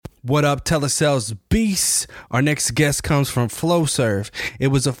What up, telesales beasts? Our next guest comes from Flowserve. It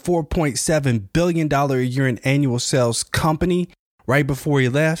was a $4.7 billion a year in annual sales company. Right before he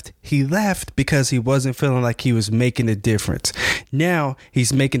left because he wasn't feeling like he was making a difference. Now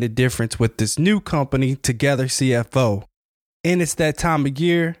he's making a difference with this new company, Together CFO. And it's that time of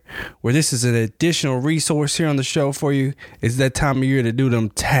year where this is an additional resource here on the show for you. It's that time of year to do them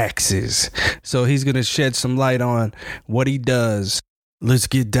taxes. So he's going to shed some light on what he does. Let's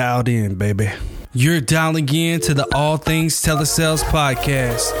get dialed in, baby. You're dialing in to the All Things Telesales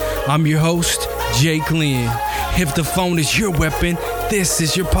podcast. I'm your host, Jake Lynn. If the phone is your weapon, this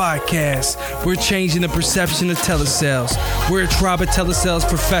is your podcast. We're changing the perception of telesales. We're a tribe of telesales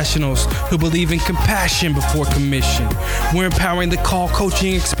professionals who believe in compassion before commission. We're empowering the call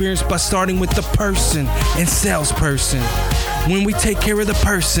coaching experience by starting with the person and salesperson. When we take care of the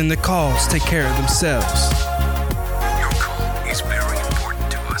person, the calls take care of themselves. Your call is very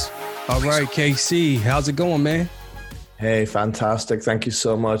important to us. All right, KC, how's it going, man? Hey, fantastic. Thank you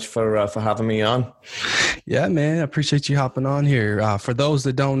so much for having me on. Yeah, man. I appreciate you hopping on here. For those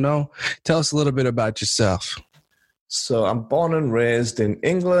that don't know, tell us a little bit about yourself. So I'm born and raised in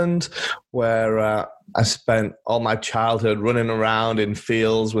England, where I spent all my childhood running around in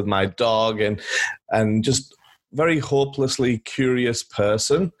fields with my dog and just very hopelessly curious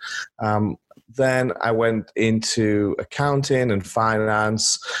person. Then I went into accounting and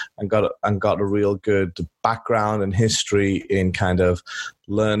finance and got a real good background and history in kind of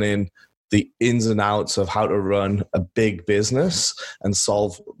learning the ins and outs of how to run a big business and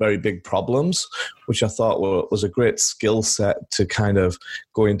solve very big problems, which I thought was a great skill set to kind of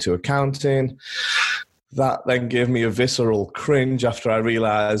go into accounting. That then gave me a visceral cringe after I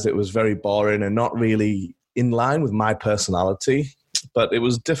realized it was very boring and not really in line with my personality. But it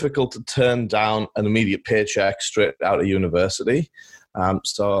was difficult to turn down an immediate paycheck straight out of university.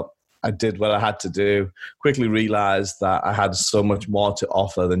 So I did what I had to do, quickly realized that I had so much more to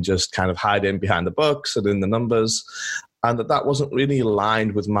offer than just kind of hiding behind the books and in the numbers, and that wasn't really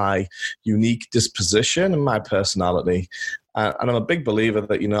aligned with my unique disposition and my personality. And I'm a big believer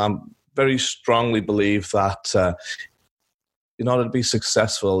that, I very strongly believe that in order to be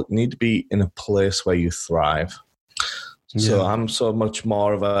successful, you need to be in a place where you thrive. Yeah. So I'm so much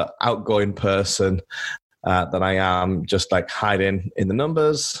more of an outgoing person than I am just like hiding in the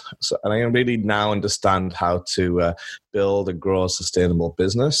numbers. And I really now understand how to build and grow a sustainable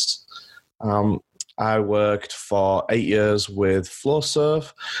business. I worked for 8 years with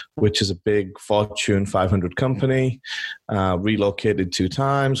Flowserve, which is a big Fortune 500 company, relocated 2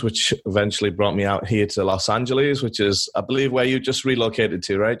 times, which eventually brought me out here to Los Angeles, which is, I believe, where you just relocated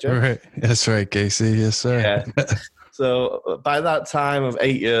to, right, Jeff? Right. That's right, Casey. Yes, sir. Yeah. So by that time of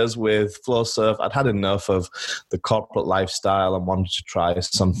 8 years with Flowserve, I'd had enough of the corporate lifestyle and wanted to try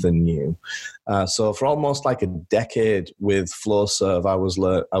something new. So for almost like a decade with Flowserve, I was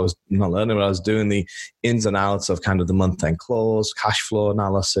not learning, but I was doing the ins and outs of kind of the month-end close, cash flow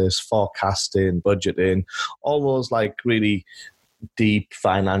analysis, forecasting, budgeting, all those like really deep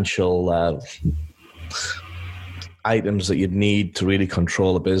financial items that you'd need to really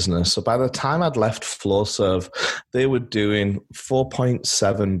control a business. So by the time I'd left Flowserve, they were doing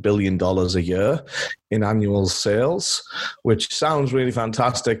 $4.7 billion a year in annual sales, which sounds really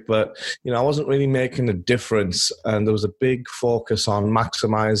fantastic, but I wasn't really making a difference. And there was a big focus on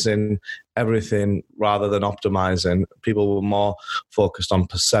maximizing everything rather than optimizing. People were more focused on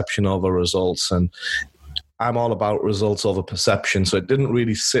perception over results, and I'm all about results over perception, so it didn't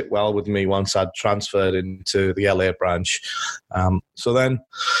really sit well with me once I'd transferred into the LA branch. So then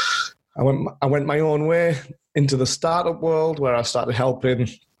I went my own way into the startup world, where I started helping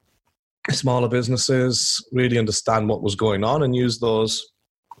smaller businesses really understand what was going on and use those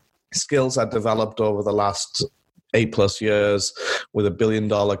skills I developed over the last 8+ years with $1 billion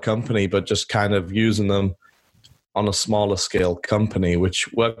company, but just kind of using them on a smaller scale company,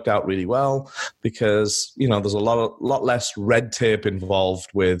 which worked out really well because, there's a lot less red tape involved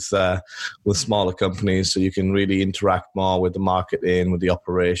with smaller companies. So you can really interact more with the marketing, with the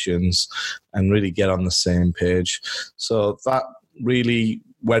operations, and really get on the same page. So that really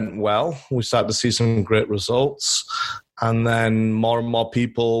went well. We started to see some great results. And then more and more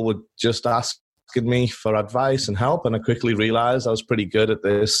people would just ask me for advice and help. And I quickly realized I was pretty good at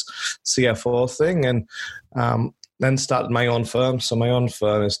this CFO thing. And then started my own firm. So my own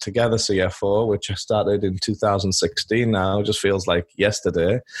firm is Together CFO, which I started in 2016 now. It just feels like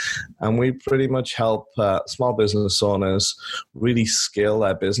yesterday. And we pretty much help small business owners really scale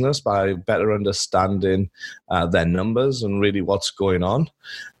their business by better understanding their numbers and really what's going on.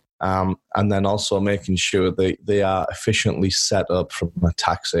 and then also making sure they are efficiently set up from a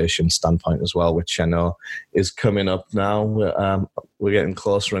taxation standpoint as well, which I know is coming up now. We're getting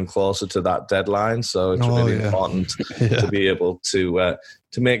closer and closer to that deadline, so it's really important to be able to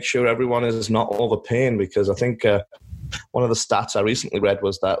make sure everyone is not overpaying, because I think one of the stats I recently read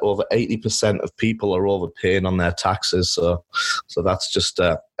was that over 80% of people are overpaying on their taxes. So that's just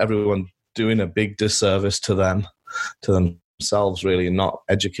everyone doing a big disservice to themselves, really, and not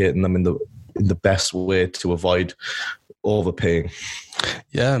educating them in the best way to avoid overpaying.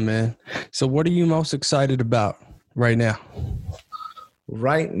 Yeah, man. So what are you most excited about right now?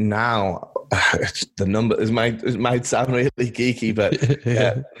 Right now, the numbers it might sound really geeky, but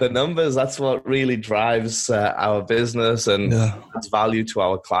the numbers, that's what really drives our business and adds value to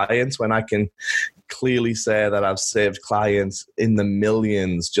our clients. When I can clearly say that I've saved clients in the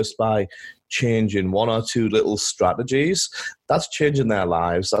millions just by changing one or two little strategies, that's changing their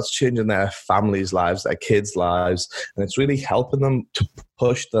lives, that's changing their families' lives, their kids' lives, and it's really helping them to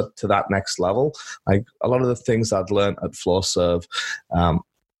push to that next level. Like a lot of the things I'd learned at Flowserve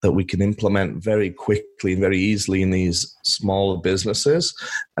that we can implement very quickly, very easily in these smaller businesses,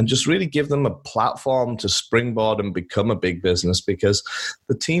 and just really give them a platform to springboard and become a big business. Because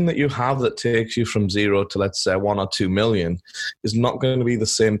the team that you have that takes you from 0 to, let's say, 1 or 2 million is not going to be the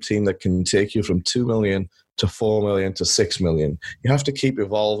same team that can take you from 2 million to 4 million to 6 million. You have to keep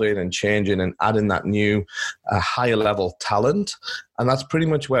evolving and changing and adding that new higher level talent. And that's pretty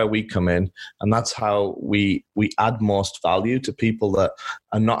much where we come in. And that's how we add most value to people that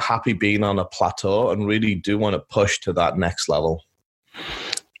are not happy being on a plateau and really do want to push to that next level.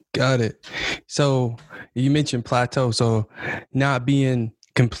 Got it. So you mentioned plateau. So not being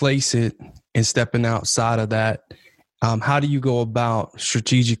complacent and stepping outside of that, how do you go about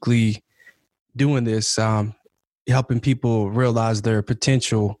strategically doing this, helping people realize their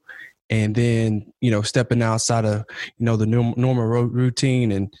potential, and then, stepping outside of, the normal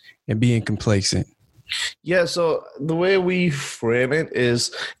routine and being complacent? Yeah, so the way we frame it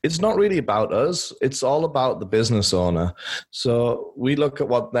is it's not really about us. It's all about the business owner. So we look at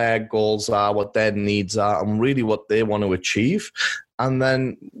what their goals are, what their needs are, and really what they want to achieve. And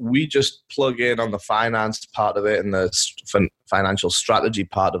then we just plug in on the finance part of it and the financial strategy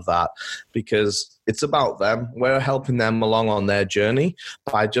part of that, because it's about them. We're helping them along on their journey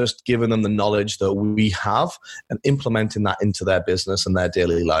by just giving them the knowledge that we have and implementing that into their business and their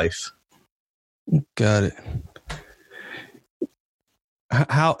daily life. Got it.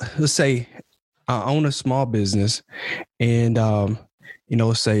 How, let's say I own a small business and,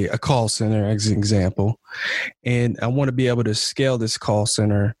 say a call center as an example, and I want to be able to scale this call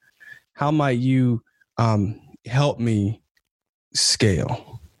center. How might you help me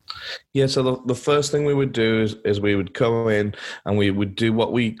scale? Yeah, so the first thing we would do is we would come in and we would do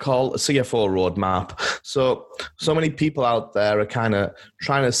what we call a CFO roadmap. So many people out there are kind of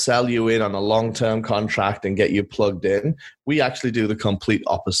trying to sell you in on a long-term contract and get you plugged in. We actually do the complete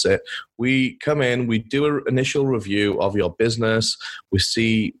opposite. We come in, we do an initial review of your business. We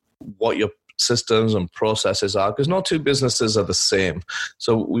see what your systems and processes are, because no two businesses are the same.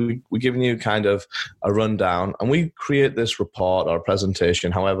 So we're giving you kind of a rundown, and we create this report or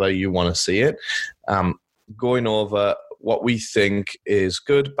presentation, however you want to see it, going over what we think is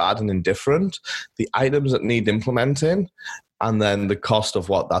good, bad, and indifferent, the items that need implementing, and then the cost of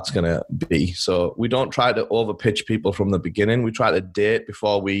what that's going to be. So we don't try to overpitch people from the beginning. We try to date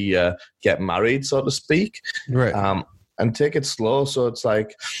before we get married, so to speak, right? And take it slow. So it's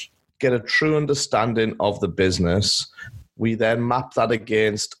like, get a true understanding of the business. We then map that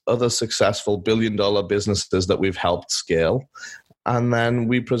against other successful billion-dollar businesses that we've helped scale. And then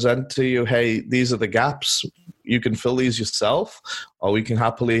we present to you, hey, these are the gaps. You can fill these yourself, or we can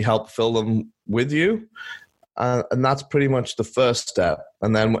happily help fill them with you. And that's pretty much the first step.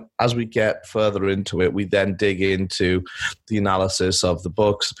 And then as we get further into it, we then dig into the analysis of the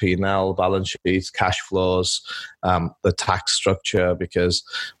books, P&L, balance sheets, cash flows, the tax structure, because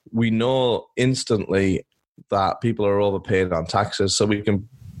we know instantly that people are overpaid on taxes. So we can,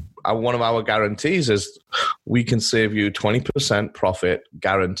 one of our guarantees is we can save you 20% profit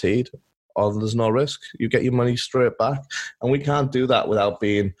guaranteed, or there's no risk. You get your money straight back. And we can't do that without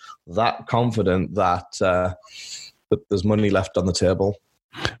being that confident that there's money left on the table.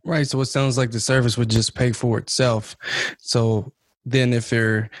 Right. So it sounds like the service would just pay for itself. So then if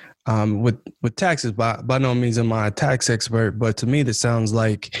you're with taxes, by no means am I a tax expert, but to me, that sounds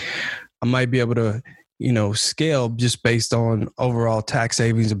like I might be able to, scale just based on overall tax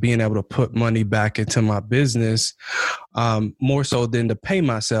savings and being able to put money back into my business, more so than to pay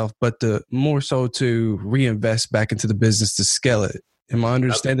myself, but more so to reinvest back into the business to scale it. Am I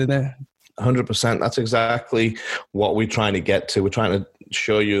understanding that? 100%. That's exactly what we're trying to get to. We're trying to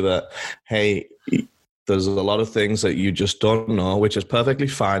show you that, hey, there's a lot of things that you just don't know, which is perfectly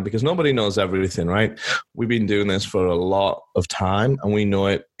fine because nobody knows everything, right? We've been doing this for a lot of time and we know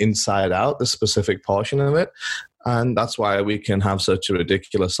it inside out, the specific portion of it. And that's why we can have such a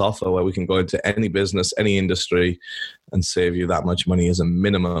ridiculous offer where we can go into any business, any industry, and save you that much money as a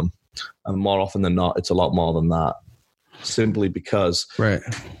minimum. And more often than not, it's a lot more than that. Simply because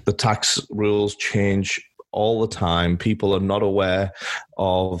the tax rules change all the time. People are not aware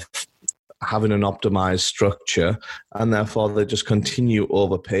of having an optimized structure, and therefore they just continue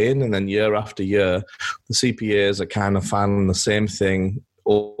overpaying. And then year after year, the CPAs are kind of finding the same thing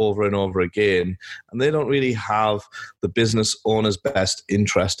over and over again, and they don't really have the business owner's best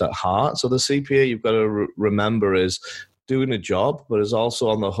interest at heart. So the CPA, you've got to remember, is doing a job, but is also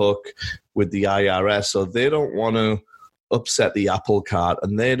on the hook with the IRS. So they don't want to upset the apple cart,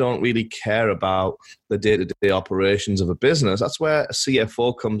 and they don't really care about the day-to-day operations of a business. That's where a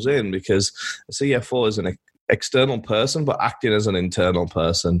CFO comes in, because a CFO is an external person but acting as an internal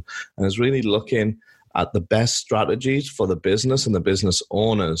person, and is really looking at the best strategies for the business and the business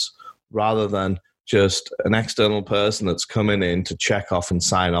owners, rather than just an external person that's coming in to check off and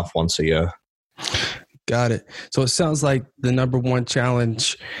sign off once a year. Got it. So it sounds like the number one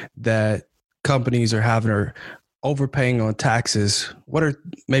challenge that companies are having are overpaying on taxes. What are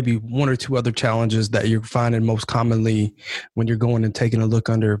maybe one or two other challenges that you're finding most commonly when you're going and taking a look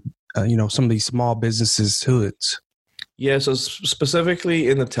under, some of these small businesses' hoods? Yeah, so specifically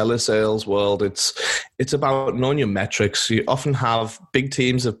in the telesales world, it's about knowing your metrics. You often have big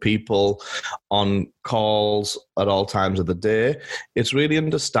teams of people on calls at all times of the day. It's really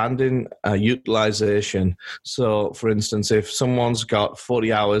understanding utilization. So, for instance, if someone's got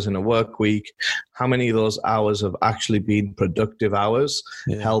 40 hours in a work week, how many of those hours have actually been productive hours,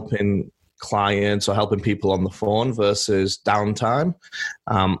 helping clients or helping people on the phone versus downtime,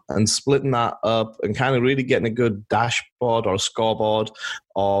 and splitting that up and kind of really getting a good dashboard or a scoreboard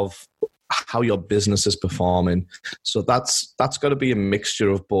of how your business is performing. So that's got to be a mixture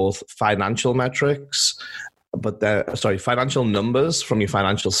of both financial metrics, financial numbers from your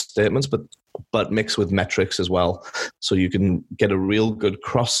financial statements, but mixed with metrics as well. So you can get a real good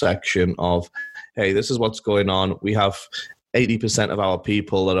cross section of, hey, this is what's going on. We have 80% of our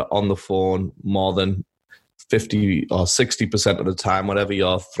people that are on the phone more than 50 or 60% of the time, whatever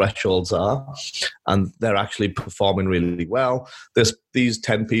your thresholds are, and they're actually performing really well. These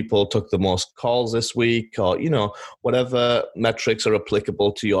 10 people took the most calls this week, or, whatever metrics are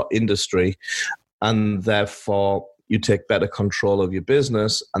applicable to your industry, and therefore you take better control of your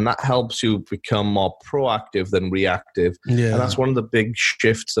business, and that helps you become more proactive than reactive. Yeah. And that's one of the big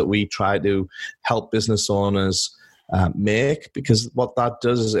shifts that we try to help business owners make, because what that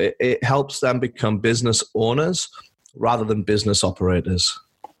does is it helps them become business owners rather than business operators.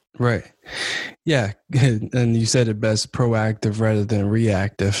 Right. Yeah. And you said it best, proactive rather than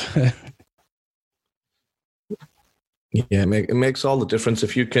reactive. Yeah, it makes all the difference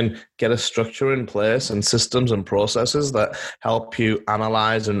if you can get a structure in place and systems and processes that help you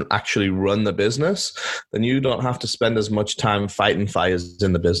analyze and actually run the business. Then you don't have to spend as much time fighting fires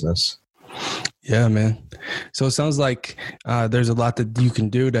in the business. Yeah, man. So it sounds like there's a lot that you can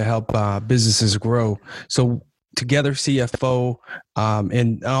do to help businesses grow. So Together CFO,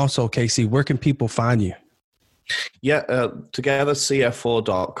 and also Casey, where can people find you? Yeah,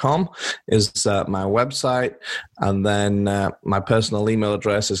 togethercfo.com is my website. And then my personal email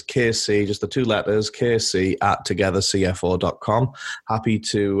address is KC, just the two letters, KC@togethercfo.com. Happy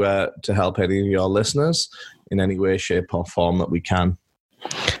to help any of your listeners in any way, shape, or form that we can.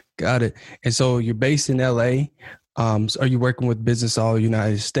 Got it. And so you're based in LA. So are you working with business all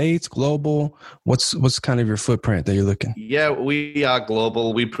United States, global? What's kind of your footprint that you're looking? Yeah, we are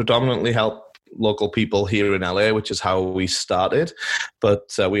global. We predominantly help local people here in LA, which is how we started.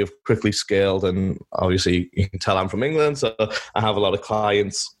 But we have quickly scaled, and obviously you can tell I'm from England, so I have a lot of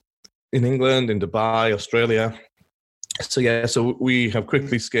clients in England, in Dubai, Australia. So we have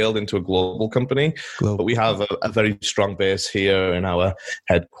quickly scaled into a global company, but we have a very strong base here in our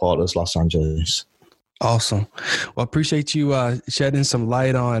headquarters, Los Angeles. Awesome. Well, I appreciate you shedding some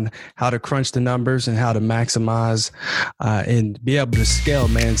light on how to crunch the numbers and how to maximize and be able to scale,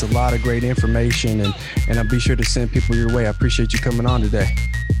 man. It's a lot of great information, and I'll be sure to send people your way. I appreciate you coming on today.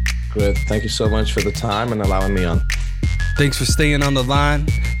 Great. Thank you so much for the time and allowing me on. Thanks for staying on the line.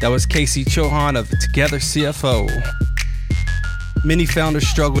 That was Casey Chauhan of Together CFO. Many founders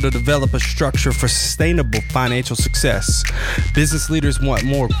struggle to develop a structure for sustainable financial success. Business leaders want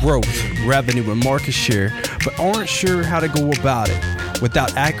more growth, revenue, and market share, but aren't sure how to go about it.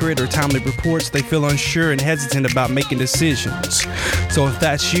 Without accurate or timely reports, they feel unsure and hesitant about making decisions. So if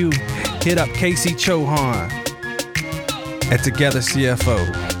that's you, hit up Casey Chauhan at Together CFO.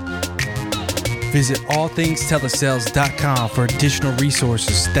 Visit allthingstelesales.com for additional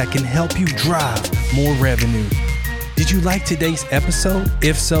resources that can help you drive more revenue. Did you like today's episode?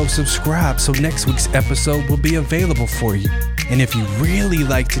 If so, subscribe so next week's episode will be available for you. And if you really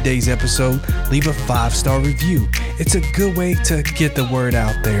like today's episode, leave a 5-star review. It's a good way to get the word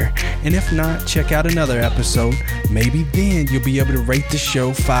out there. And if not, check out another episode. Maybe then you'll be able to rate the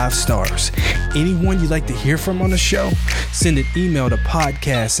show 5 stars. Anyone you'd like to hear from on the show, send an email to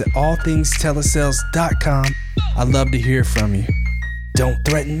podcast@allthingstelesales.com. I'd love to hear from you. Don't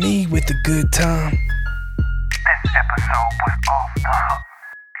threaten me with a good time. This episode was off the hook.